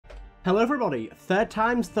Hello everybody, third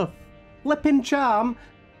time's the flippin' charm.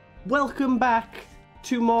 Welcome back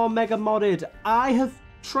to more Mega Modded. I have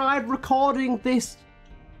tried recording this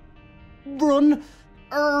run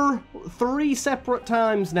 3 separate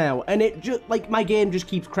times now, and it just, like, my game just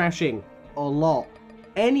keeps crashing a lot.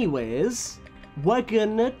 Anyways, we're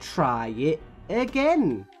gonna try it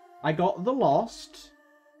again. I got the Lost.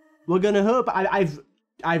 We're gonna hope,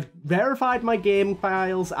 I've verified my game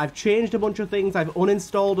files, I've changed a bunch of things, I've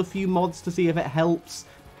uninstalled a few mods to see if it helps,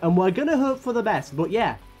 and we're gonna hope for the best. But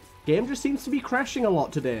yeah, game just seems to be crashing a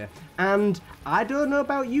lot today, and I don't know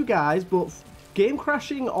about you guys, but game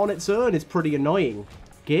crashing on its own is pretty annoying.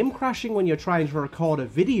 Game crashing when you're trying to record a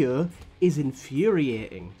video is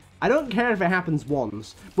infuriating. I don't care if it happens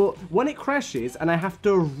once, but when it crashes and I have to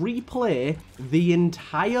replay the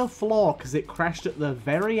entire floor because it crashed at the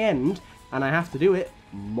very end, and I have to do it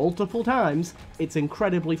multiple times, it's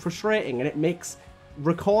incredibly frustrating, and it makes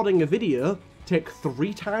recording a video take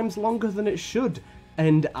 3 times longer than it should.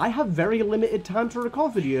 And I have very limited time to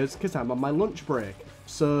record videos because I'm on my lunch break.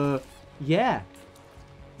 So yeah,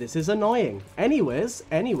 this is annoying. Anyways,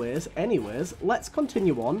 let's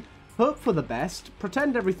continue on. Hope for the best,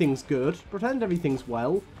 pretend everything's good, pretend everything's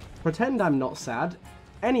well, pretend I'm not sad.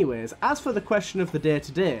 Anyways, as for the question of the day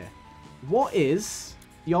today, what is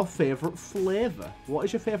your favourite flavour? What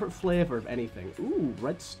is your favourite flavour of anything? Ooh,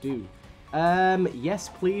 red stew. Yes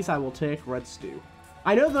please, I will take red stew.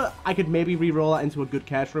 I know that I could maybe re-roll that into a good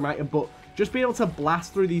character room item, but just being able to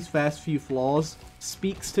blast through these first few floors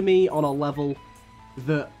speaks to me on a level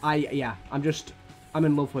that I'm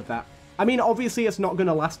in love with that. I mean, obviously it's not going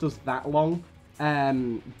to last us that long,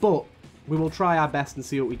 but we will try our best and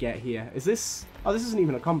see what we get here. Is this... Oh, this isn't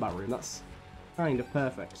even a combat room. That's kind of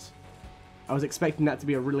perfect. I was expecting that to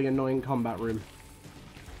be a really annoying combat room.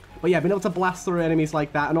 But yeah, being able to blast through enemies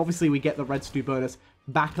like that, and obviously we get the red stew bonus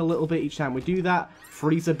back a little bit each time we do that.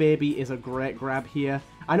 Freezer Baby is a great grab here.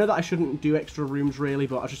 I know that I shouldn't do extra rooms really,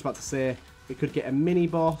 but I was just about to say we could get a mini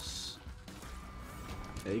boss.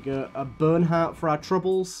 There you go, a burn heart for our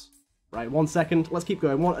troubles. Right, 1 second, let's keep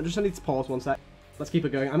going. I just need to pause 1 sec. Let's keep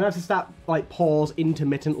it going. I'm gonna have to start, like, pause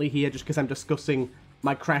intermittently here just because I'm discussing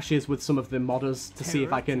my crashes with some of the modders to see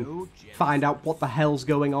if I can find out what the hell's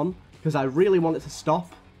going on, because I really want it to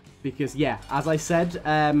stop, because yeah, as I said,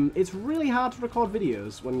 it's really hard to record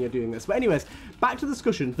videos when you're doing this. But anyways, back to the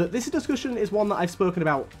discussion. This discussion is one that I've spoken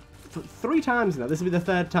about 3 times now. This will be the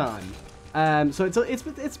 3rd time. So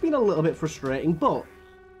it's been a little bit frustrating, but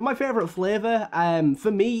my favourite flavour, for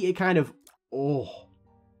me, it kind of, oh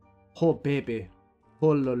baby, oh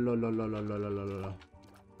la la la la la la la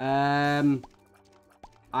la.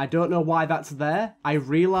 I don't know why that's there. I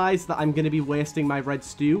realise that I'm going to be wasting my red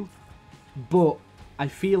stew, but I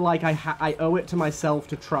feel like I owe it to myself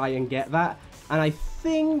to try and get that. And I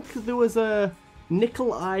think there was a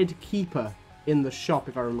nickel-eyed keeper in the shop,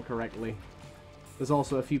 if I remember correctly. There's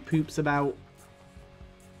also a few poops about.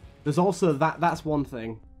 There's also that's one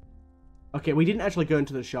thing. Okay, we didn't actually go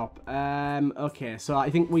into the shop. Okay, so I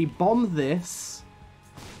think we bomb this.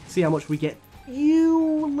 See how much we get.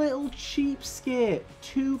 You little cheapskate.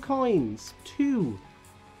 2 coins. 2.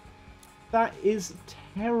 That is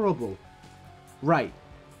terrible. Right.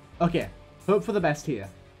 Okay. Hope for the best here.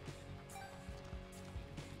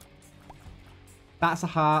 That's a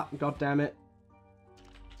heart. God damn it.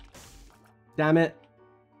 Damn it.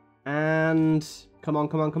 And come on,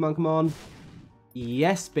 come on, come on, come on.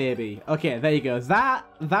 Yes, baby. Okay, there you go. That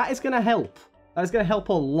is going to help. That is going to help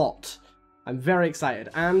a lot. I'm very excited.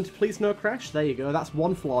 And please no crash. There you go. That's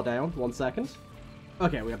 1 floor down. 1 second.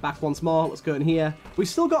 Okay, we are back once more. Let's go in here. We've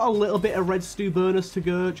still got a little bit of red stew bonus to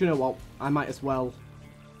go. Do you know what? I might as well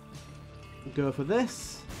go for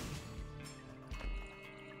this.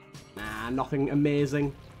 Nah, nothing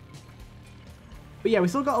amazing. But yeah, we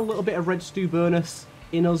still got a little bit of red stew bonus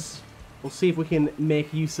in us. We'll see if we can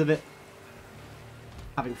make use of it.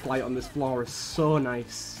 Having flight on this floor is so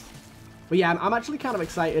nice. But yeah, I'm actually kind of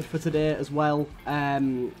excited for today as well.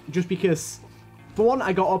 Just because, for one,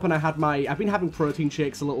 I got up and I've been having protein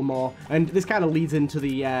shakes a little more. And this kind of leads into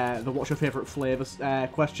the what's your favourite flavours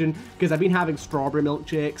question. Because I've been having strawberry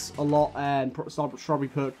milkshakes a lot, and strawberry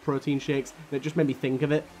protein shakes. That just made me think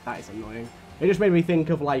of it. That is annoying. It just made me think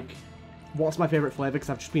of, like, what's my favourite flavour? Because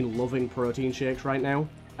I've just been loving protein shakes right now.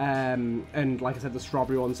 And like I said, the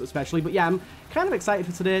strawberry ones especially. But yeah, I'm kind of excited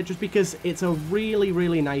for today just because it's a really,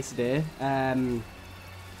 really nice day.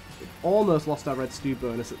 Almost lost our red stew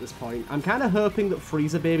bonus at this point. I'm kind of hoping that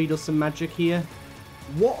Freezer Baby does some magic here.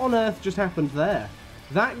 What on earth just happened there?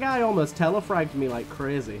 That guy almost telefragged me like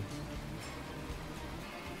crazy.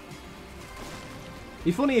 It'd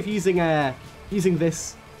be funny if using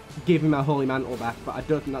this give me my Holy Mantle back, but I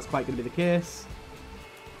don't think that's quite going to be the case.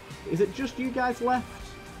 Is it just you guys left?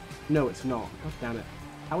 No, it's not. God damn it.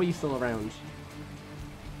 How are you still around?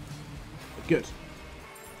 Good.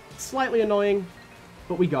 Slightly annoying,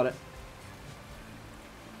 but we got it.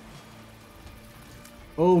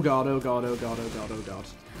 Oh god, oh god, oh god, oh god, oh god.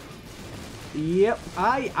 Yep,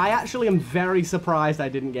 I actually am very surprised I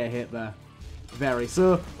didn't get hit there. Very.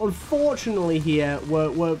 So, unfortunately here,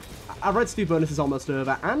 our red stew bonus is almost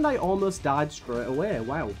over, and I almost died straight away.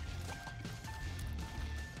 Wow.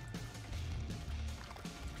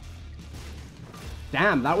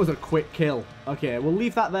 Damn, that was a quick kill. Okay, we'll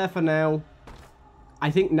leave that there for now. I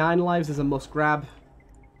think 9 lives is a must grab.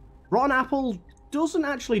 Rotten Apple doesn't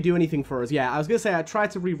actually do anything for us. Yeah, I was going to say I tried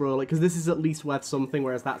to re-roll it because this is at least worth something,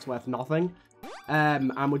 whereas that's worth nothing.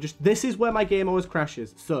 And we're just... This is where my game always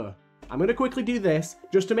crashes. So, I'm going to quickly do this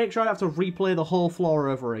just to make sure I don't have to replay the whole floor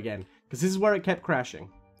over again. Because this is where it kept crashing.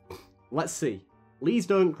 Let's see. Please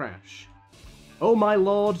don't crash. Oh my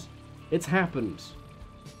lord, it's happened.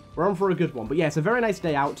 We're on for a good one. But yeah, it's a very nice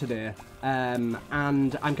day out today. And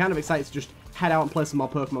I'm kind of excited to just head out and play some more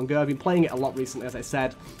Pokemon Go. I've been playing it a lot recently, as I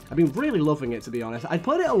said. I've been really loving it, to be honest. I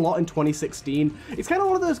played it a lot in 2016. It's kind of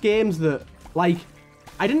one of those games that, like,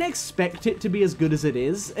 I didn't expect it to be as good as it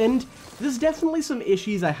is. And there's definitely some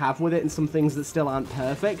issues I have with it and some things that still aren't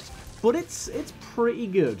perfect. But it's pretty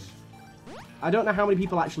good. I don't know how many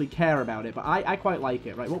people actually care about it, but I quite like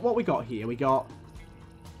it. Right, what we got here? We got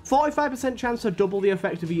 45% chance to double the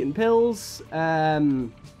effect of eating pills,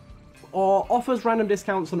 or offers random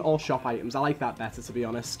discounts on all shop items. I like that better, to be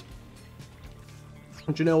honest.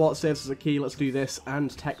 And do you know what? Saves us a key. Let's do this.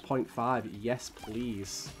 And Tech Point 5. Yes,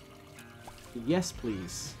 please. Yes,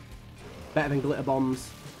 please. Better than Glitter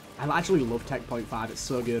Bombs. I actually love Tech Point 5. It's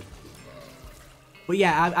so good. But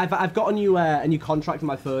yeah, I've got a new contract on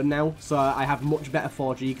my phone now, so I have much better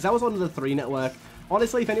 4G, because I was on the 3 network.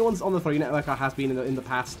 Honestly, if anyone's on the 3 network or has been in the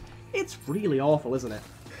past, it's really awful, isn't it?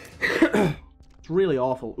 It's really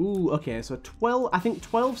awful. Ooh, okay, so I think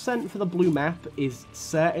 12 cent for the blue map is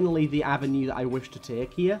certainly the avenue that I wish to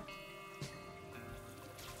take here.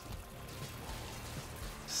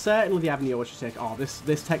 Certainly the avenue I wish to take. Oh,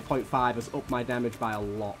 this Tech Point 5 has upped my damage by a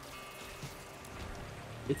lot.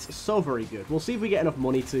 It's so very good. We'll see if we get enough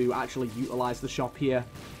money to actually utilize the shop here,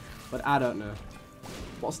 but I don't know.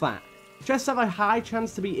 What's that? Chests have a high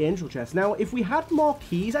chance to be angel chests. Now, if we had more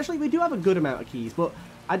keys, actually we do have a good amount of keys, but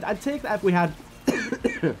I'd take that if we had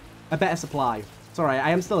a better supply. Sorry,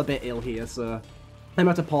 I am still a bit ill here, so I'm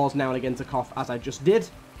going to pause now and again to cough as I just did.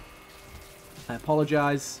 I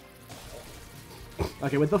apologise.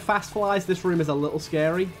 Okay, with the fast flies, this room is a little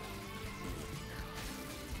scary.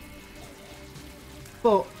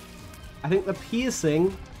 But I think the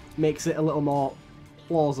piercing makes it a little more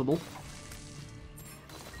plausible.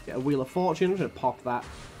 Get a Wheel of Fortune. I'm going to pop that.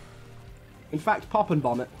 In fact, pop and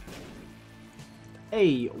bomb it.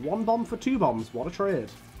 Hey, 1 bomb for 2 bombs. What a trade.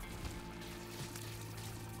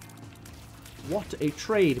 What a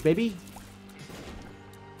trade, baby.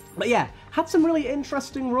 But yeah, had some really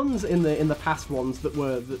interesting runs in the past ones that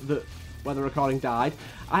were where the recording died.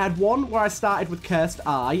 I had one where I started with Cursed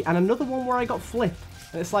Eye, and another one where I got Flip.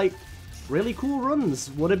 And it's like, really cool runs.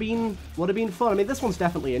 Would have been fun. I mean, this one's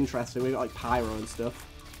definitely interesting. We got like Pyro and stuff.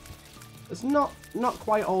 It's not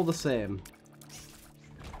quite all the same.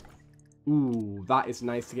 Ooh, that is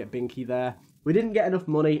nice to get Binky there. We didn't get enough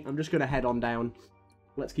money. I'm just going to head on down.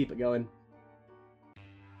 Let's keep it going.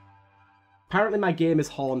 Apparently my game is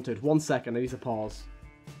haunted. 1 second, I need to pause.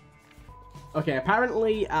 Okay,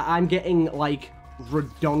 apparently I'm getting, like,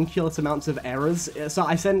 redonkulous amounts of errors. So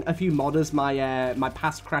I sent a few modders my my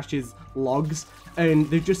past crashes logs, and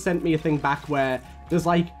they've just sent me a thing back where there's,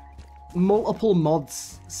 like, multiple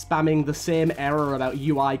mods spamming the same error about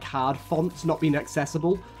UI card fonts not being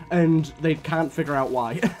accessible, and they can't figure out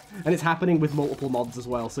why. And it's happening with multiple mods as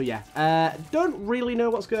well, so yeah. Don't really know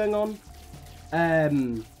what's going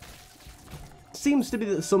on. Seems to be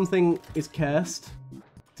that something is cursed.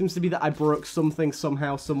 Seems to be that I broke something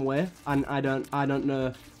somehow, somewhere, and I don't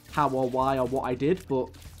know how or why or what I did, but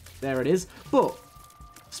there it is. But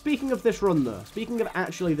speaking of this run, though, speaking of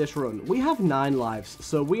actually this run, we have 9 lives,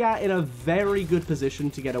 so we are in a very good position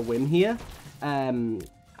to get a win here.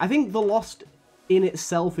 I think the Lost in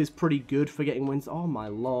itself is pretty good for getting wins. Oh my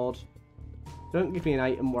lord. Don't give me an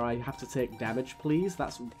item where I have to take damage, please.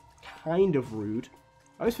 That's kind of rude.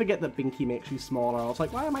 I always forget that Binky makes you smaller. I was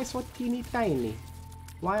like, why am I so teeny tiny?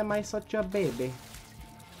 Why am I such a baby?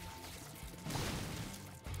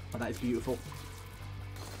 Oh, that is beautiful.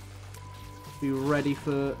 Be ready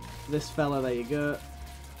for this fella. There you go.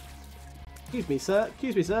 Excuse me, sir.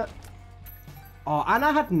 Excuse me, sir. Oh, and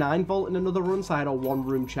I had 9 volt in another run, so I had a 1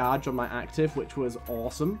 room charge on my active, which was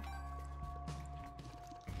awesome.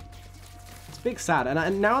 It's big sad.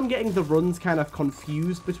 And now I'm getting the runs kind of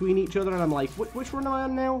confused between each other, and I'm like, which run am I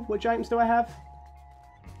on now? Which items do I have?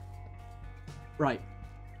 Right.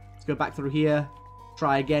 Let's go back through here.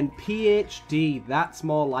 Try again. PhD. That's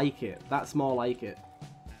more like it. That's more like it.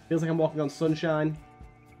 Feels like I'm walking on sunshine.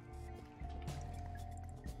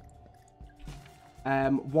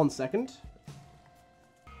 1 second.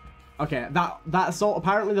 Okay, that's all.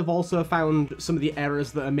 Apparently they've also found some of the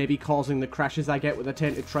errors that are maybe causing the crashes I get with the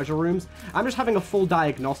tainted treasure rooms. I'm just having a full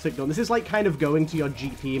diagnostic done. This is like kind of going to your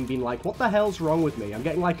GP and being like, what the hell's wrong with me? I'm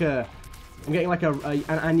getting like an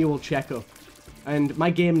annual checkup, and my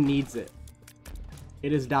game needs it.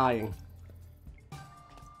 It is dying.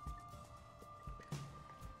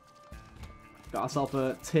 Got ourselves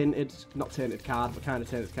a not tainted card, but kind of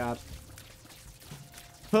tainted card.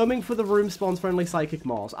 Homing for the room spawns friendly psychic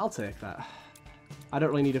Maws. I'll take that. I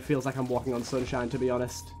don't really need it. Feels like I'm walking on sunshine, to be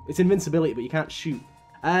honest. It's invincibility, but you can't shoot.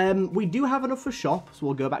 We do have enough for shop, so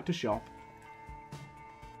we'll go back to shop.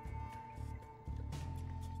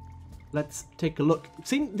 Let's take a look.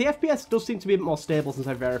 See, the FPS does seem to be a bit more stable since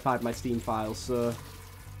I verified my Steam files, so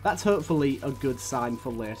that's hopefully a good sign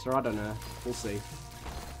for later. I don't know. We'll see.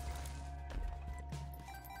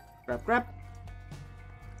 Grab, grab.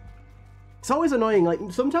 It's always annoying, like,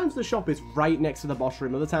 sometimes the shop is right next to the boss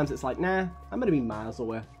room, other times it's like, nah, I'm gonna be miles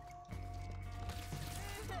away.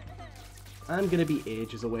 I'm gonna be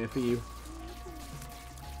ages away for you.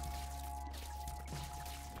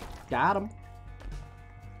 Got him.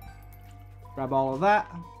 Grab all of that.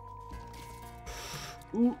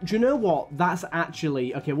 Ooh, do you know what? That's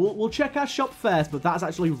actually... Okay, we'll check our shop first, but that's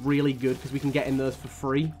actually really good because we can get in those for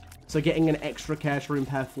free. So getting an extra cash room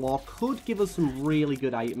per floor could give us some really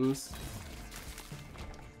good items.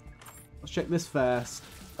 Let's check this first.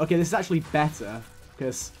 Okay, this is actually better,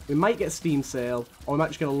 because we might get Steam sale, or we might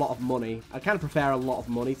just get a lot of money. I kind of prefer a lot of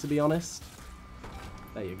money, to be honest.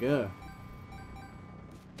 There you go.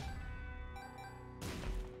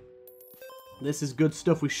 This is good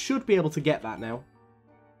stuff. We should be able to get that now.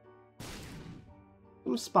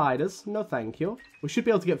 Some spiders. No thank you. We should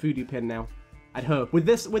be able to get Voodoo Pin now. I'd hope. With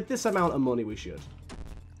this amount of money, we should.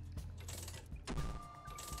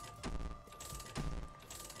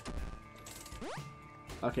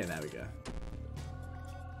 Okay, there we go.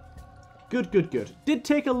 Good, good, good. Did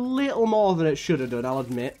take a little more than it should have done, I'll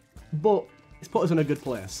admit. But it's put us in a good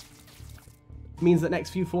place. Means that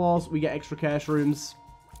next few floors, we get extra cash rooms.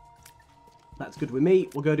 That's good with me.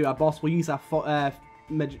 We'll go do our boss. We'll use our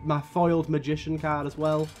my foiled magician card as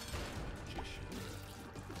well.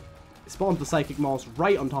 It spawns the psychic Maws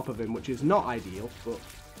right on top of him, which is not ideal, but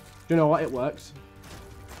you know what? It works.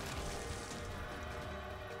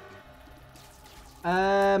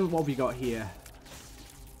 What have we got here?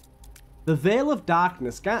 The Veil of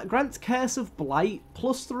Darkness grants Curse of Blight,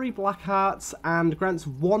 +3 black hearts, and grants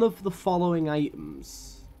one of the following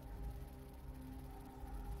items.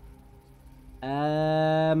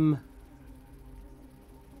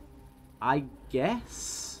 I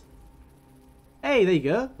guess? Hey, there you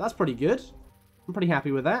go. That's pretty good. I'm pretty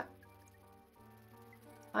happy with that.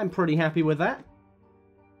 I'm pretty happy with that.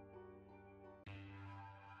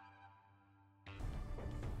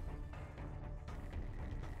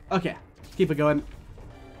 Okay, keep it going.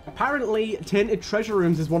 Apparently, tainted treasure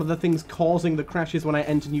rooms is one of the things causing the crashes when I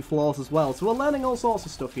enter new floors as well, so we're learning all sorts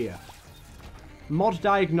of stuff here. Mod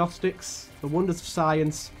diagnostics, the wonders of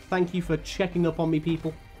science. Thank you for checking up on me,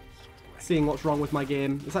 people. Seeing what's wrong with my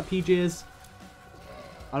game. Is that PJ's?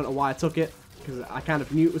 I don't know why I took it, because I kind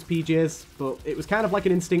of knew it was PJ's, but it was kind of like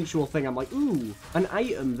an instinctual thing. I'm like, ooh, an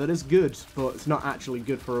item that is good, but it's not actually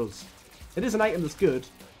good for us. It is an item that's good.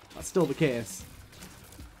 That's still the case.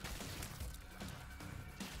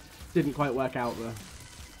 Didn't quite work out, though.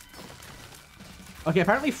 Okay,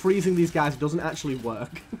 apparently freezing these guys doesn't actually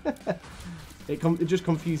work. It just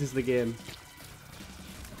confuses the game.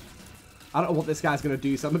 I don't know what this guy's going to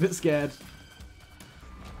do, so I'm a bit scared.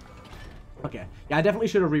 Okay. Yeah, I definitely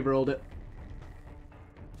should have re-rolled it.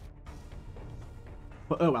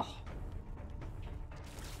 But oh well.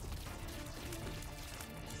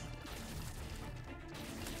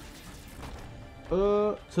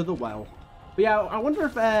 To the well. But yeah, I wonder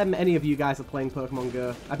if any of you guys are playing Pokemon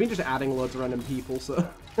Go. I've been just adding loads of random people, so...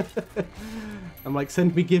 I'm like,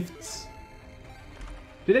 send me gifts.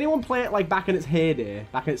 Did anyone play it like back in its heyday,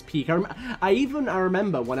 back in its peak? I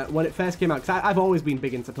remember when it first came out, because I've always been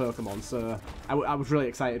big into Pokemon, so I was really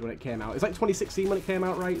excited when it came out. It's like 2016 when it came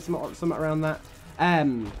out, right? Something around that.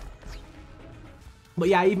 But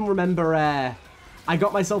yeah, I even remember I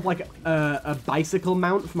got myself like a bicycle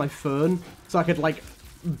mount for my phone, so I could like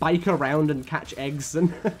bike around and catch eggs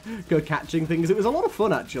and go catching things. It was a lot of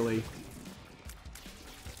fun, actually.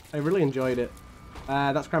 I really enjoyed it.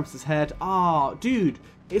 That's Krampus's head. Ah, dude,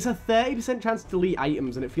 it's a 30% chance to delete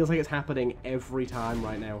items, and it feels like it's happening every time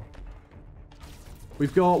right now.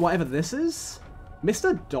 We've got whatever this is.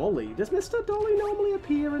 Mr. Dolly. Does Mr. Dolly normally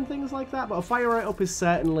appear and things like that? But a fire right up is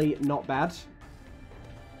certainly not bad.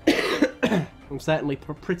 I'm certainly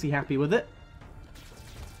pretty happy with it.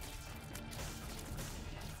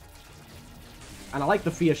 And I like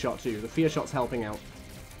the fear shot too. The fear shot's helping out.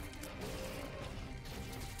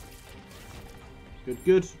 Good,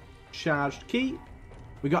 good. Charged key.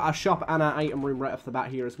 We got our shop and our item room right off the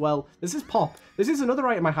bat here as well. This is Pop. This is another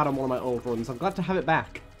item I had on one of my old runs. I'm glad to have it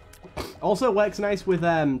back. Also works nice with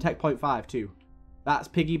Tech Point 5 too. That's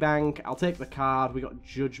Piggy Bank. I'll take the card. We got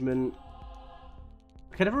Judgment.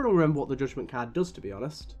 I can never really remember what the Judgment card does, to be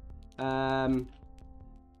honest. Spot.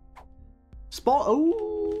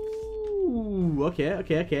 Oh,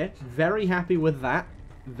 okay. Very happy with that.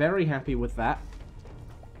 Very happy with that.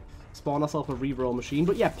 Spawn ourselves a reroll machine.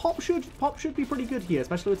 But yeah, Pop should be pretty good here,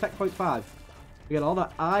 especially with Tech Point 5. We got all the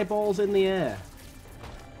eyeballs in the air.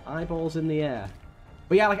 Eyeballs in the air.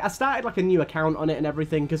 But yeah, like I started like a new account on it and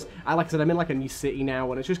everything, because like I said, I'm in like a new city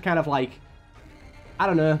now, and it's just kind of like, I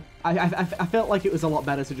don't know. I felt like it was a lot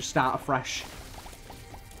better to just start afresh.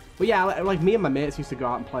 But yeah, like me and my mates used to go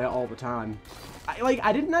out and play it all the time.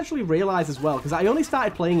 I didn't actually realize as well, because I only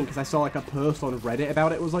started playing it because I saw like a post on Reddit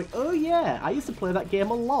about it. It was like, oh yeah, I used to play that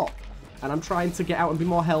game a lot, and I'm trying to get out and be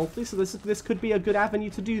more healthy, so this could be a good avenue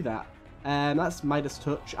to do that. That's Midas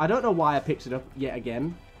Touch. I don't know why I picked it up yet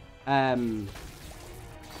again.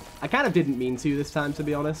 I kind of didn't mean to this time, to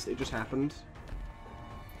be honest. It just happened.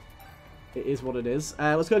 It is what it is.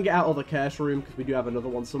 Let's go and get out of the curse room, because we do have another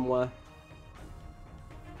one somewhere.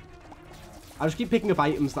 I just keep picking up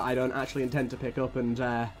items that I don't actually intend to pick up, and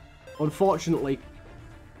unfortunately,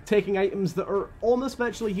 taking items that are almost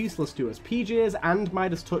virtually useless to us. PJs and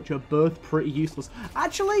Midas Touch are both pretty useless.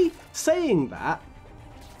 Actually, saying that,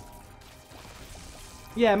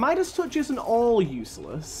 yeah, Midas Touch isn't all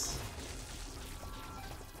useless.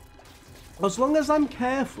 As long as I'm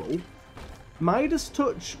careful, Midas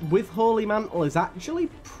Touch with Holy Mantle is actually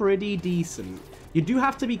pretty decent. You do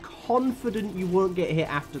have to be confident you won't get hit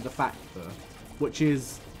after the fact, though, which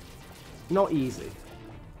is not easy.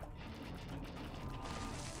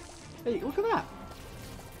 Hey, look at that.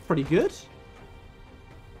 Pretty good.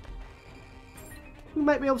 We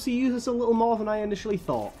might be able to use this a little more than I initially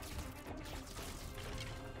thought.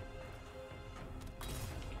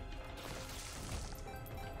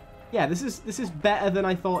 Yeah, this is better than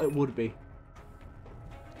I thought it would be.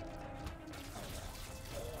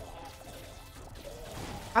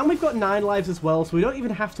 And we've got 9 lives as well, so we don't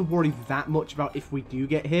even have to worry that much about if we do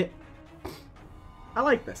get hit. I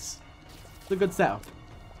like this. It's a good setup.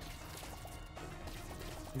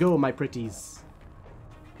 Go, my pretties.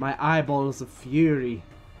 My eyeballs of fury.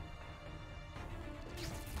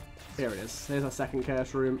 There it is. There's our second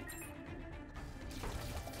curse room.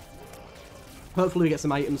 Hopefully we get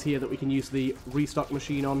some items here that we can use the restock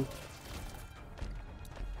machine on.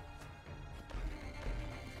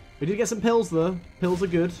 We did get some pills, though. Pills are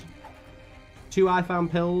good. 2 I found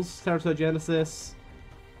pills. Teratogenesis.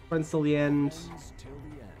 Friends till the end.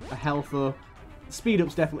 A health up. Speed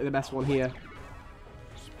up's definitely the best one here.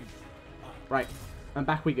 Right. And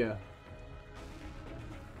back we go.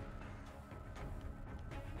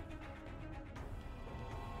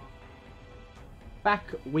 Back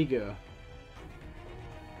we go.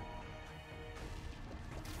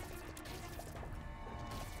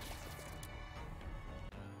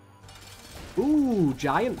 Ooh,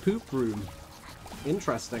 giant poop room.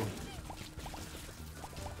 Interesting.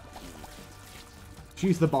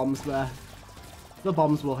 Use the bombs there. The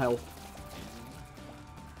bombs will help.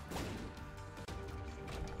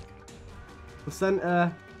 The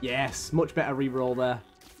center. Yes, much better reroll there.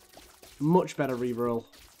 Much better reroll.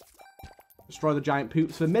 Destroy the giant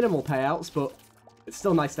poops for minimal payouts, but it's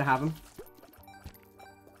still nice to have them.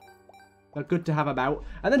 They're good to have about.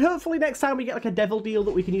 And then hopefully next time we get like a devil deal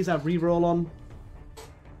that we can use our reroll on.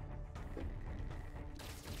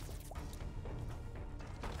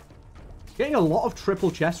 Getting a lot of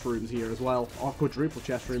triple chest rooms here as well. Or quadruple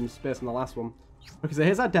chest rooms based on the last one. Okay, so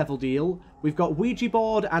here's our devil deal. We've got Ouija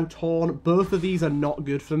board and Torn. Both of these are not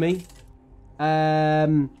good for me.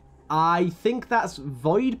 I think that's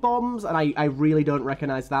Void Bombs, and I really don't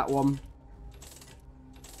recognize that one.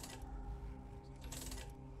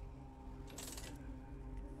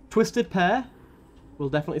 Twisted Pair. We'll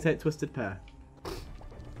definitely take Twisted Pair.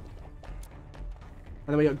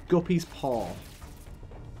 then we got Guppy's Paw.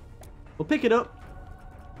 We'll pick it up.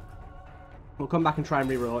 We'll come back and try and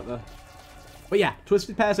reroll it though. But yeah,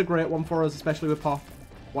 Twisted Pear's a great one for us, especially with Paw.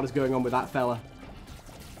 What is going on with that fella?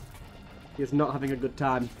 He is not having a good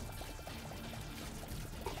time.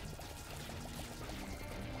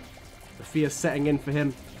 The fear's setting in for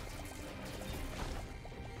him.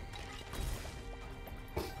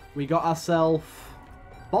 We got ourselves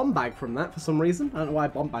Bomb Bag from that for some reason. I don't know why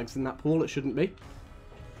Bomb Bag's in that pool. It shouldn't be.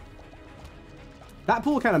 That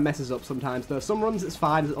pool kind of messes up sometimes though. Some runs it's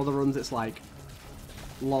fine, other runs it's like,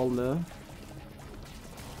 lol no.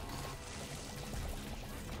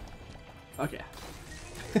 Okay.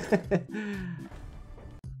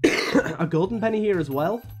 A golden penny here as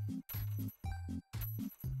well.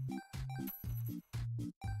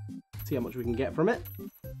 See how much we can get from it.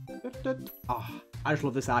 Oh, I just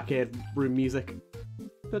love this arcade room music.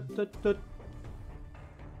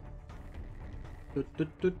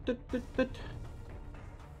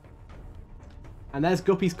 And there's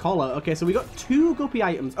Guppy's collar. Okay, so we got 2 Guppy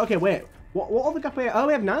items. Okay, wait. What are the Guppy? Oh,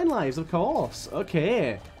 we have 9 lives, of course.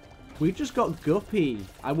 Okay. We just got Guppy.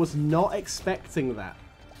 I was not expecting that.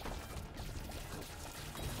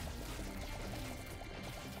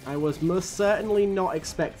 I was most certainly not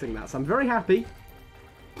expecting that, so I'm very happy.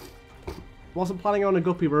 Wasn't planning on a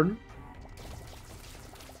Guppy run.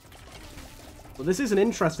 But this is an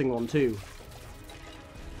interesting one too.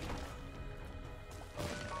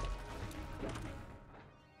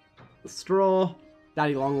 The straw.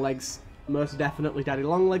 Daddy Longlegs. Most definitely Daddy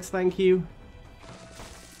Longlegs, thank you.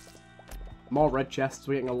 More red chests.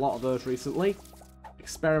 We're getting a lot of those recently.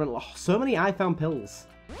 Experimental. Oh, so many I found pills.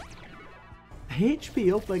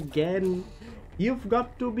 HP up again. You've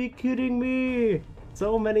got to be kidding me.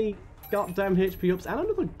 So many goddamn HP ups. And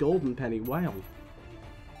another golden penny. Wow.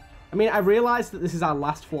 I mean, I realise that this is our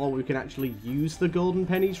last floor where we can actually use the golden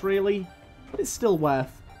pennies, really. But it's still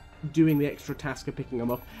worth doing the extra task of picking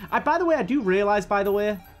them up. By the way, I do realise, by the way,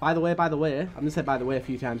 I'm going to say by the way a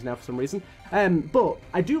few times now for some reason, but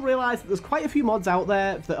I do realise that there's quite a few mods out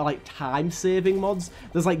there that are like time-saving mods.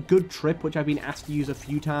 There's like Good Trip, which I've been asked to use a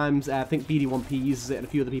few times. I think BD1P uses it and a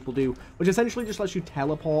few other people do, which essentially just lets you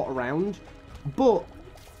teleport around, but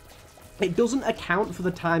it doesn't account for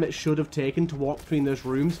the time it should have taken to walk between those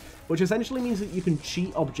rooms, which essentially means that you can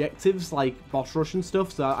cheat objectives like boss rush and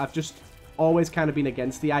stuff, so I've just always kind of been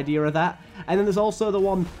against the idea of that. And then there's also the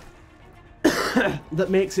one that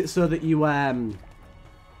makes it so that you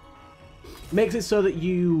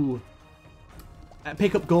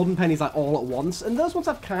pick up golden pennies like all at once, and those ones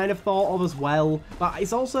I've kind of thought of as well, but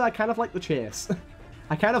it's also I kind of like the chase.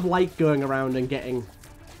 I kind of like going around and getting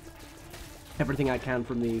everything I can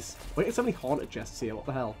from these. Wait, there's so many haunted chests here, what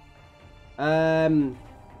the hell?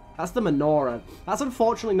 That's the menorah. That's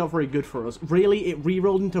unfortunately not very good for us. Really, it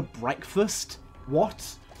re-rolled into breakfast?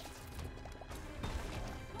 What?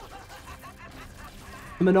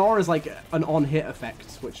 The menorah is like an on-hit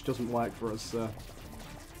effect, which doesn't work for us, so.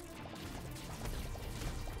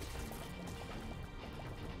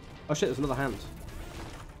 Oh shit, there's another hand.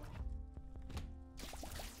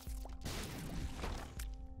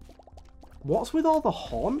 What's with all the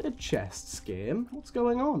haunted chests, game? What's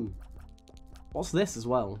going on? What's this as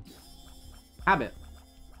well? Habit.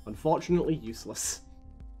 Unfortunately useless.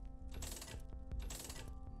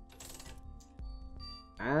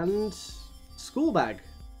 And school bag.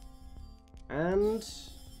 And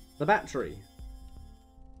the battery.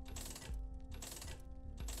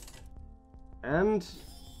 And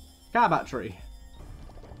car battery.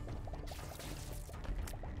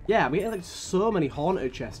 Yeah, we get like so many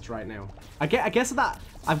haunted chests right now. I guess that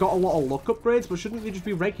I've got a lot of luck upgrades, but shouldn't they just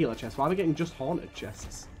be regular chests? Why are we getting just haunted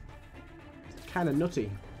chests? It's kind of nutty.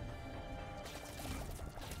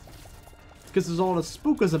 Because there's all the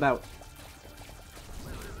spookers about.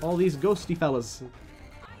 All these ghosty fellas.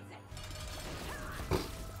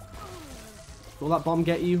 Will that bomb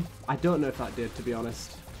get you? I don't know if that did, to be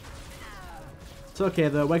honest. It's okay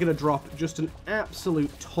though, we're going to drop just an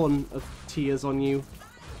absolute ton of tears on you.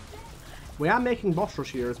 We are making boss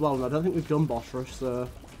rush here as well, and I don't think we've done boss rush, so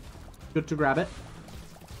good to grab it.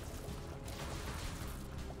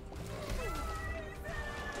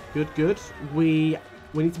 Good, good. We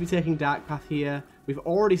need to be taking Dark Path here. We've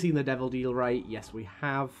already seen the Devil Deal, right? Yes, we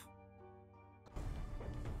have.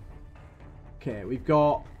 Okay, we've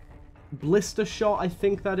got Blister Shot, I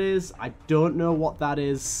think that is. I don't know what that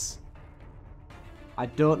is. I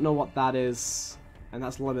don't know what that is. And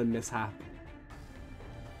that's Lemon Mishap.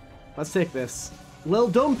 Let's take this. Lil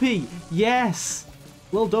Dumpy! Yes!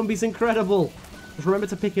 Lil Dumpy's incredible. Just remember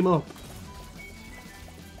to pick him up.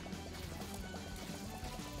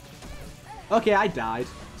 Okay, I died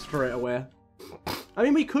straight away. I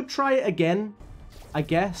mean, we could try it again, I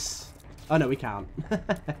guess. Oh, no, we can't.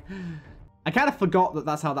 I kind of forgot that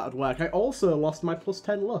that's how that would work. I also lost my plus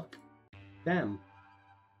 10 luck. Damn.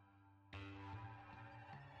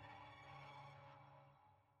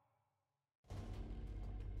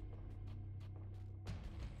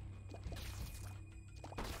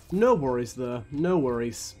 No worries, though. No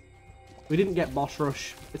worries. We didn't get boss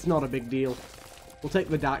rush. It's not a big deal. We'll take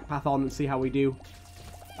the dark path on and see how we do.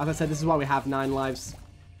 As I said, this is why we have 9 lives.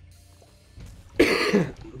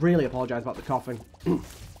 Really apologise about the coughing.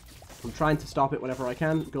 I'm trying to stop it whenever I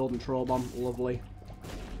can. Golden Troll Bomb. Lovely.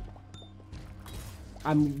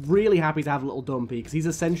 I'm really happy to have little Dumpy, because he's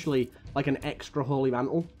essentially like an extra Holy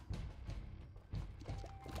Mantle.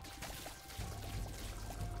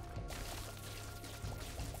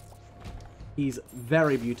 He's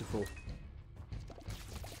very beautiful.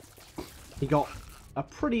 He got a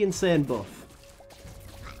pretty insane buff.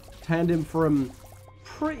 Turned him from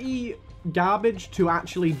pretty garbage to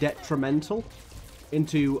actually detrimental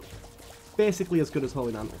into basically as good as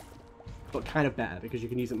Holy Mantle. But kind of better, because you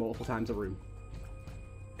can use it multiple times a room.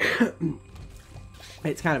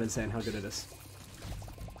 It's kind of insane how good it is.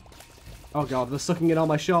 Oh god, they're sucking in all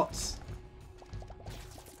my shots.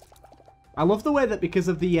 I love the way that because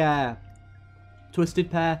of the Twisted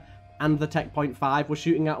Pair and the Tech Point 5, we're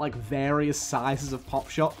shooting at like various sizes of pop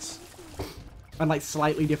shots. And like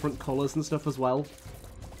slightly different colours and stuff as well.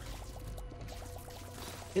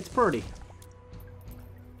 It's pretty.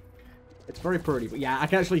 It's very pretty. But yeah, I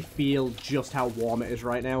can actually feel just how warm it is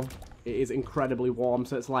right now. It is incredibly warm,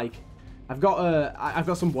 so it's like I've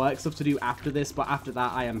got some work stuff to do after this, but after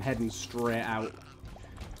that I am heading straight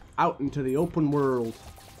out into the open world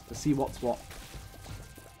to see what's what.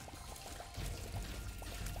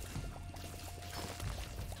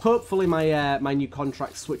 Hopefully my my new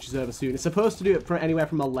contract switches over soon. It's supposed to do it for anywhere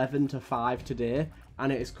from 11 to 5 today,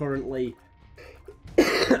 and it is currently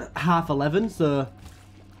 11:30, so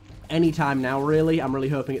any time now really. I'm really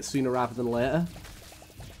hoping it's sooner rather than later.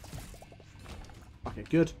 Okay,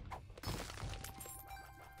 good.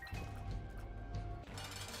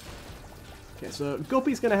 Okay, so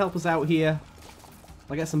Guppy's going to help us out here.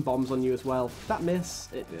 I'll get some bombs on you as well. Did that miss?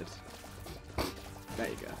 It did. There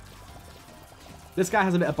you go. This guy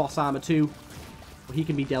has a bit of boss armor too, but he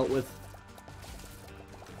can be dealt with.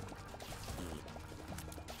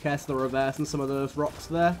 Curse the reverse and some of those rocks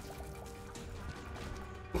there.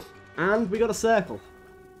 And we got a circle.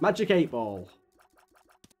 Magic 8 Ball.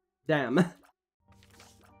 Damn.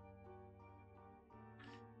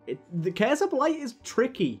 The Curse of Blight is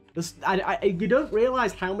tricky. You don't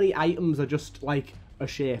realise how many items are just, like, a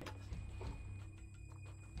shape.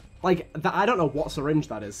 Like, I don't know what syringe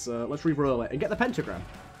that is, so let's re-roll it and get the pentagram.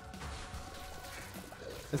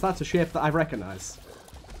 Because that's a shape that I recognise.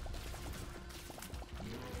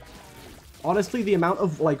 Honestly, the amount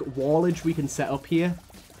of, like, wallage we can set up here.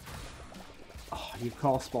 Oh, you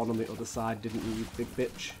core spawned on the other side, didn't you big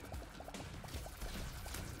bitch?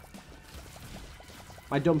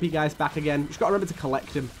 My Dumpy guy's back again. You just gotta remember to collect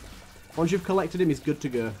him. Once you've collected him, he's good to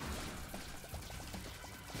go.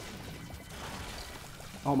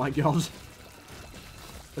 Oh my god.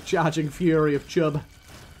 The charging fury of Chubb.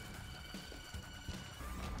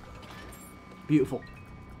 Beautiful.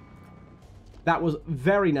 That was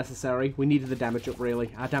very necessary. We needed the damage up,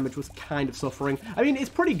 really. Our damage was kind of suffering. I mean, it's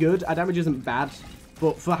pretty good. Our damage isn't bad.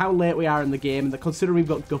 But for how late we are in the game, and considering we've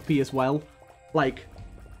got Guppy as well, like,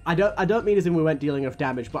 I don't mean as in we weren't dealing enough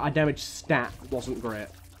damage, but our damage stat wasn't great.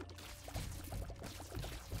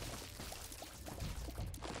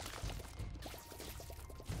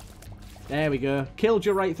 There we go. Killed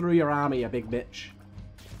you right through your armor, you big bitch.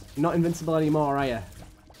 You're not invincible anymore, are you?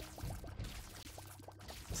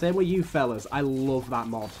 Same with you fellas. I love that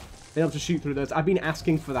mod. Being able to shoot through those. I've been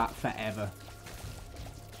asking for that forever.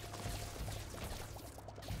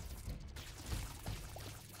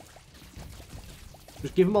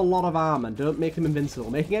 Just give them a lot of armor and don't make them invincible.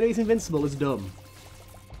 Making enemies invincible is dumb.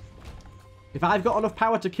 If I've got enough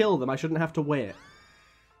power to kill them, I shouldn't have to wait.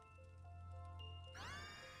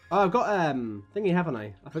 Oh, I've got, thingy, haven't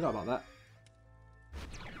I? I forgot about that.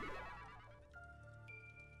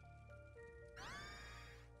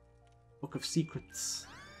 Book of Secrets.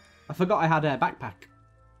 I forgot I had a backpack.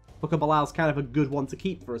 Book of Balal's kind of a good one to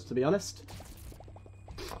keep for us, to be honest.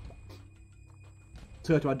 Let's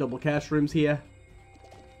go to our double curse rooms here.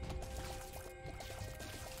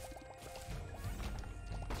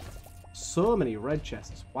 So many red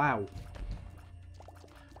chests. Wow.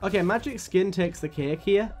 Okay, Magic Skin takes the cake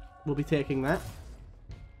here. We'll be taking that.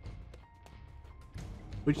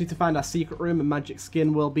 We just need to find our secret room, and magic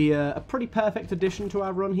skin will be a pretty perfect addition to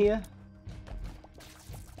our run here.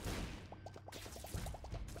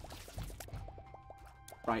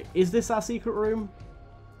 Right, is this our secret room?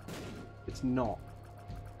 It's not.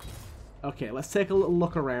 Okay, let's take a little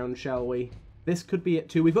look around, shall we? This could be it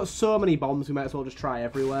too. We've got so many bombs, we might as well just try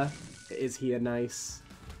everywhere. It is here, nice.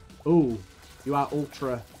 Ooh, you are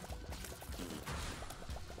ultra.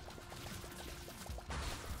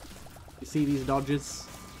 You see these dodges?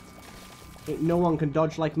 Ain't no one can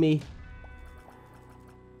dodge like me.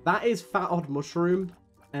 That is Fat Odd Mushroom,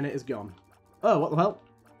 and it is gone. Oh, what the hell?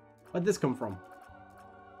 Where'd this come from?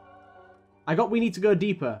 I got we need to go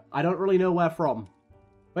deeper. I don't really know where from.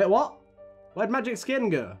 Wait, what? Where'd magic skin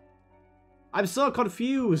go? I'm so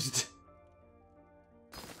confused.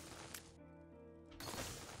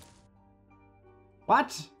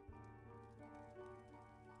 What?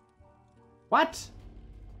 What?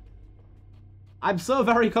 I'm so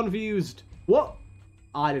very confused. What?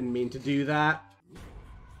 I didn't mean to do that.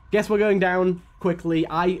 Guess we're going down quickly.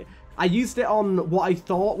 I used it on what I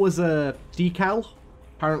thought was a decal.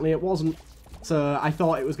 Apparently it wasn't. So I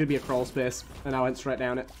thought it was going to be a crawl space, and I went straight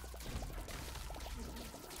down it.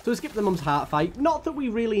 So we skipped the Mum's Heart fight. Not that we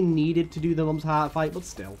really needed to do the Mum's Heart fight, but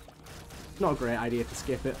still. Not a great idea to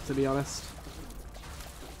skip it, to be honest.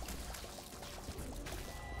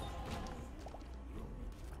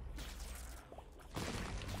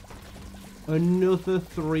 Another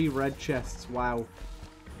 3 red chests, wow.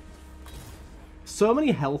 So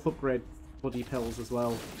many health upgrade bloody pills as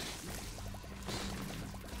well.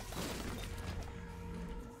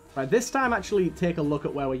 Right, this time actually take a look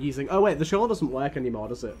at where we're using... Oh wait, the shovel doesn't work anymore,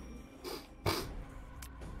 does it? It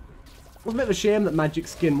was a bit of a shame that magic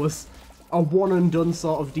skin was a one and done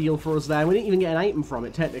sort of deal for us there. We didn't even get an item from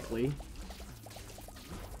it, technically.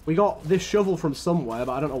 We got this shovel from somewhere,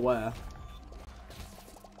 but I don't know where.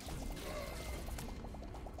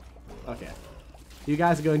 Okay. You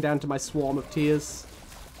guys are going down to my swarm of tears.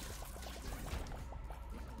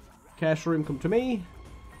 Cash room, come to me.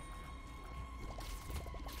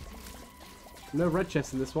 No red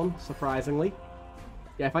chests in this one, surprisingly.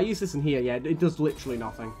 Yeah, if I use this in here, yeah, it does literally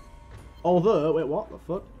nothing. Although, wait, what the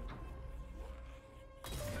fuck?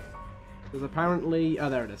 There's apparently... Oh,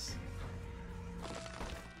 there it is.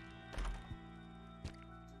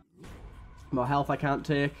 More health I can't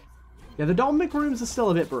take. Yeah, the Dominic rooms are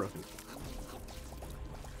still a bit broken.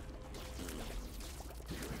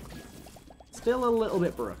 Still a little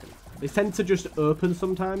bit broken. They tend to just open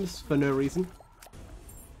sometimes for no reason.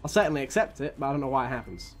 I'll certainly accept it, but I don't know why it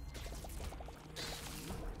happens.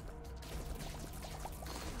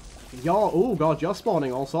 Oh god, you're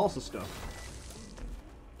spawning all sorts of stuff.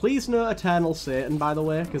 Please no Eternal Satan, by the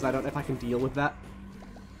way, because I don't know if I can deal with that.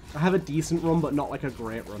 I have a decent run, but not like a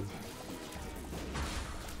great run.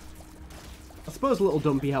 I suppose little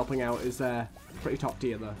Dumpy helping out is pretty top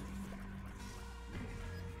tier, though.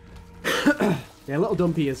 Yeah, little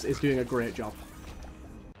Dumpy is doing a great job.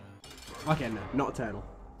 Okay, no, not Eternal.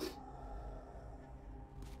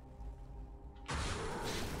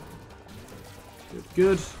 Good,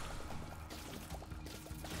 good.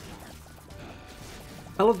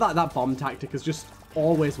 I love that bomb tactic has just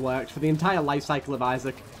always worked for the entire life cycle of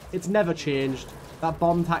Isaac. It's never changed. That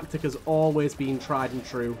bomb tactic has always been tried and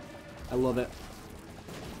true. I love it.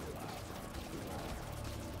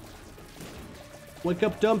 Wake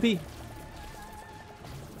up, Dumpy.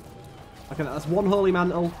 Okay, that's 1 Holy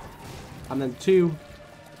Mantle. And then 2.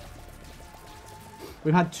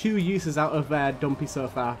 We've had 2 uses out of Dumpy so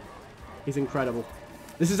far. He's incredible.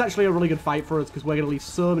 This is actually a really good fight for us because we're going to leave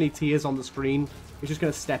so many tears on the screen. He's just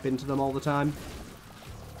going to step into them all the time.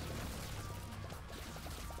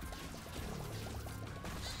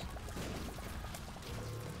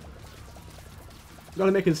 Got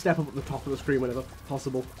to make him step up at the top of the screen whenever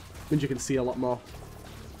possible. Means you can see a lot more.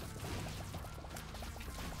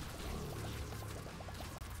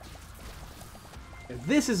 Yeah,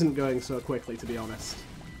 this isn't going so quickly, to be honest.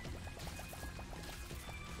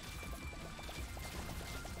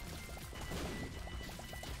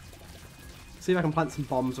 See if I can plant some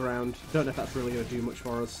bombs around. Don't know if that's really going to do much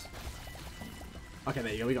for us. Okay,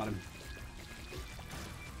 there you go. We got him.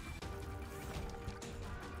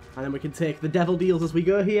 And then we can take the devil deals as we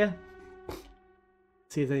go here.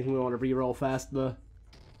 See if there's anything we want to reroll first, though.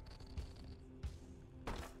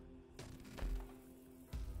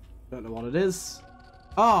 Don't know what it is.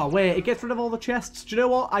 Oh, wait. It gets rid of all the chests. Do you know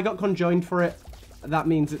what? I got conjoined for it. That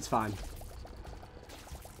means it's fine.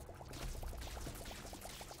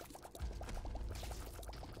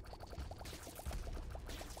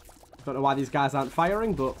 Don't know why these guys aren't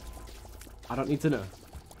firing, but I don't need to know.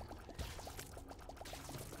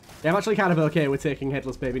 Yeah, I'm actually kind of okay with taking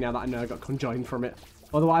Headless Baby now that I know I got conjoined from it.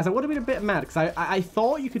 Otherwise, I would have been a bit mad, because I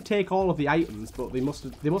thought you could take all of the items, but they must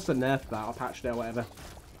have nerfed that or patched it or whatever.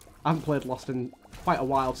 I haven't played Lost in quite a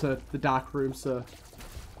while to the Dark Room, so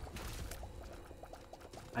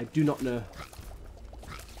I do not know.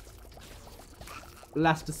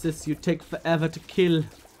 Last assist, you take forever to kill.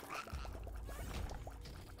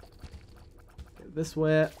 Get this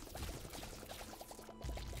way.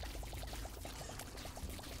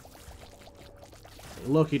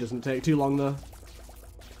 Lucky doesn't take too long though.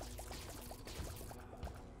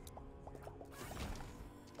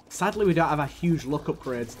 Sadly, we don't have a huge luck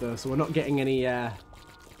upgrades though, so we're not getting any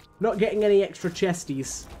extra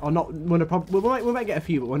chesties. Or not. We might get a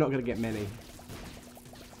few, but we're not going to get many.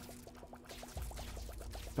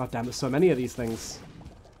 God damn, there's so many of these things.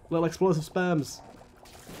 Little explosive sperms.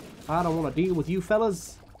 I don't want to deal with you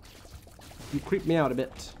fellas. You creep me out a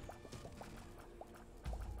bit.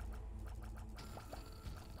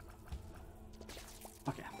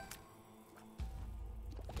 Okay.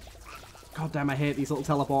 God damn, I hate these little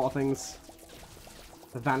teleporter things.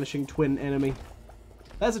 The vanishing twin enemy.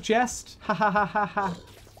 There's a chest. Ha ha ha ha ha.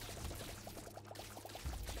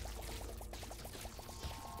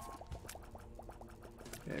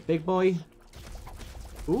 Okay, big boy.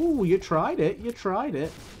 Ooh, you tried it. You tried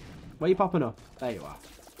it. Where are you popping up? There you are.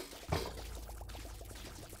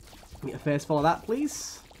 Get a face full of that,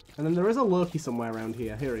 please. And then there is a Loki somewhere around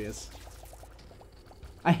here. Here he is.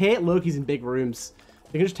 I hate Lokis in big rooms.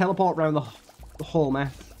 They can just teleport around the whole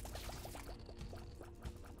map.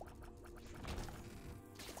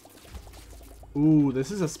 Ooh,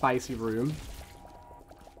 this is a spicy room.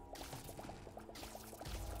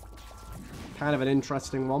 Kind of an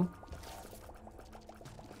interesting one.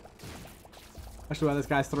 Especially where this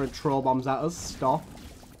guy's throwing troll bombs at us. Stop.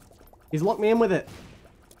 He's locked me in with it.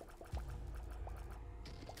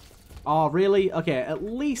 Oh, really? Okay, at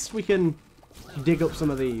least we can dig up some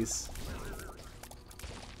of these.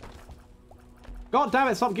 God damn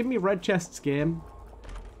it, stop giving me red chests, game.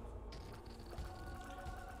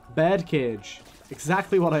 Bird cage.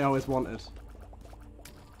 Exactly what I always wanted.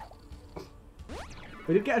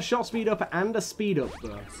 We did get a shot speed up and a speed up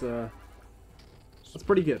though, so that's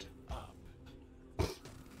pretty good.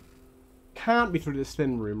 Can't be through this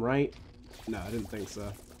thin room, right? No, I didn't think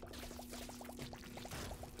so.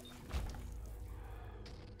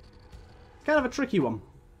 Kind of a tricky one.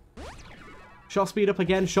 Shot speed up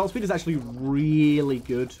again. Shot speed is actually really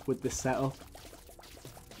good with this setup.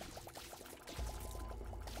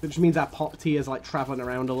 Which means our pop tier is like traveling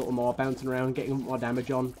around a little more, bouncing around, getting more damage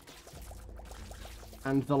on.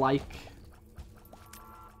 And the like.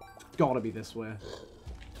 Gotta be this way.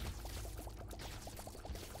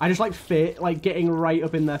 I just like getting right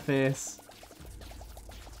up in their face.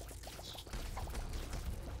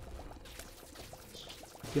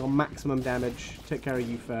 Deal maximum damage. Take care of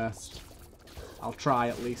you first. I'll try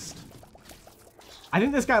at least. I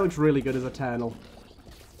think this guy looks really good as Eternal.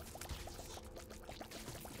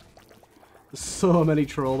 There's so many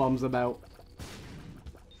troll bombs about.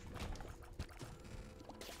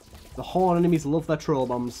 The Horn enemies love their troll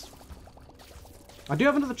bombs. I do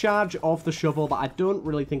have another charge of the shovel, but I don't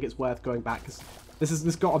really think it's worth going back because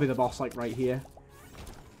this got to be the boss, like right here.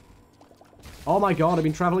 Oh my god, I've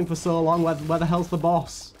been traveling for so long. Where the hell's the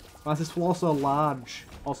boss? Why is this floor so large?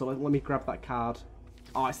 Also, let me grab that card.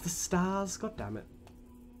 Oh, it's the stars. God damn it.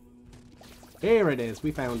 Here it is.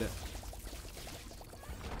 We found it.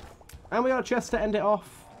 And we got a chest to end it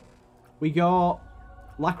off. We got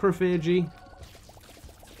Lacrophagy.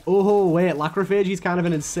 Oh, wait. Lacrophagy is kind of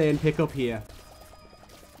an insane pickup here.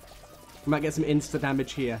 We might get some insta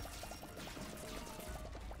damage here.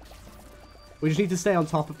 We just need to stay on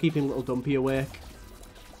top of keeping little Dumpy awake.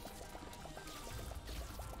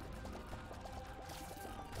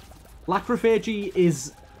 Lacrophagy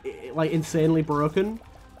is like insanely broken,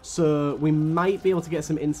 so we might be able to get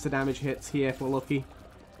some insta damage hits here if we're lucky.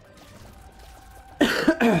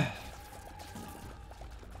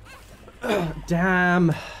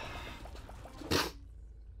 Damn.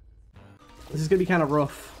 This is gonna be kind of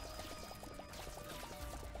rough.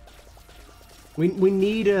 We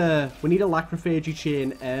need a Lacrophagy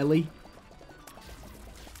chain early.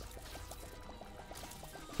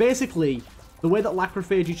 Basically, the way that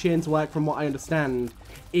Lacrophagy chains work, from what I understand,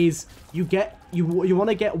 is you want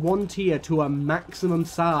to get one tier to a maximum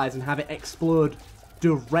size and have it explode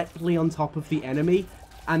directly on top of the enemy,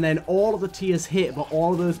 and then all of the tiers hit, but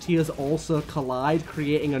all of those tiers also collide,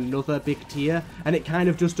 creating another big tier, and it kind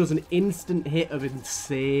of just does an instant hit of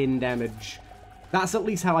insane damage. That's at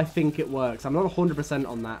least how I think it works. I'm not 100%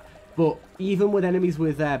 on that. But even with enemies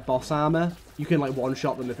with boss armor, you can like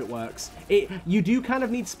one-shot them if it works. You do kind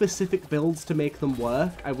of need specific builds to make them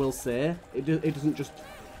work, I will say. It doesn't just...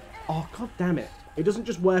 Oh, god damn it. It doesn't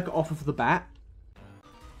just work off of the bat.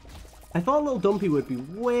 I thought little Dumpy would be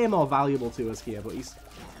way more valuable to us here, but he's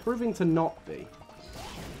proving to not be.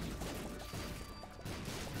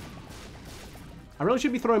 I really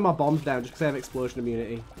should be throwing my bombs down just because I have explosion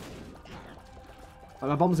immunity. Like,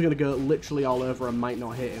 my bombs are going to go literally all over and might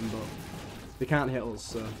not hit him, but they can't hit us,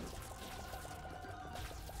 so...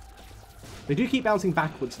 They do keep bouncing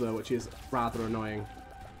backwards, though, which is rather annoying.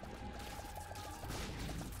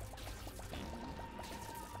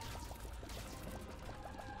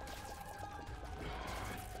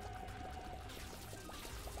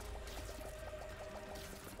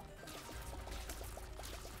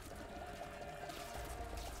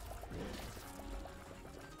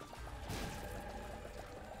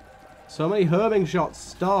 So many herming shots,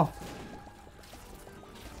 stop.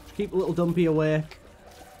 Just keep little Dumpy awake.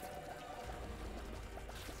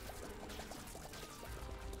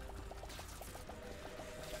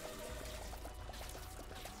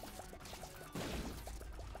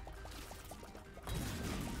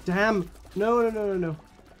 Damn. No.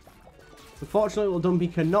 Unfortunately, little Dumpy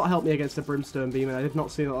cannot help me against the Brimstone Beam, and I did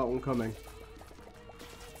not see that one coming.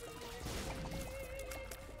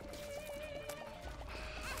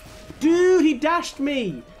 Dude, he dashed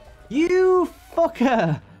me! You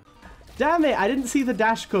fucker! Damn it, I didn't see the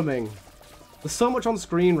dash coming. There's so much on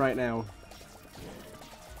screen right now.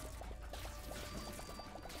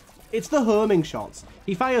 It's the herming shots.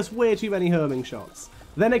 He fires way too many herming shots.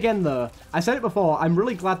 Then again, though, I said it before, I'm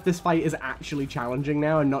really glad this fight is actually challenging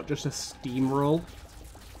now and not just a steamroll.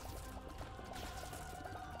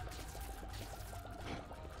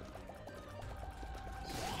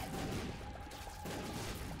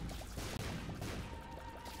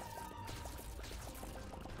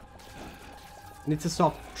 I need to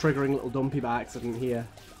stop triggering little Dumpy by accident here.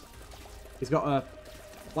 He's got a,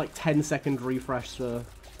 like, 10-second refresh, so...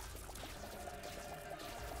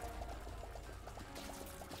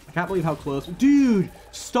 I can't believe how close... Dude!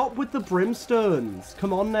 Stop with the brimstones!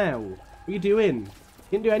 Come on now. What are you doing? You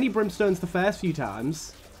didn't do any brimstones the first few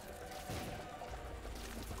times.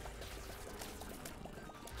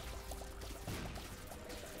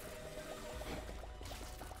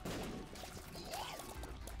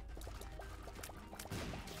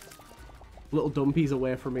 Little Dumpy's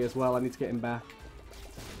away from me as well. I need to get him back.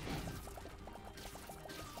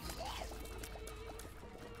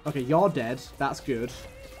 Okay, you're dead. That's good.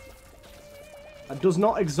 That does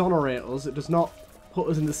not exonerate us. It does not put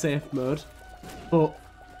us in the safe mode. But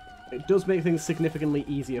it does make things significantly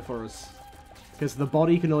easier for us. Because the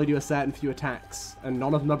body can only do a certain few attacks. And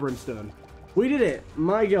none of them are brimstone. We did it.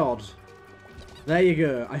 My god. There you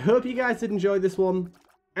go. I hope you guys did enjoy this one.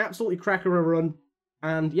 Absolutely cracker a run.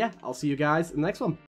 And yeah, I'll see you guys in the next one.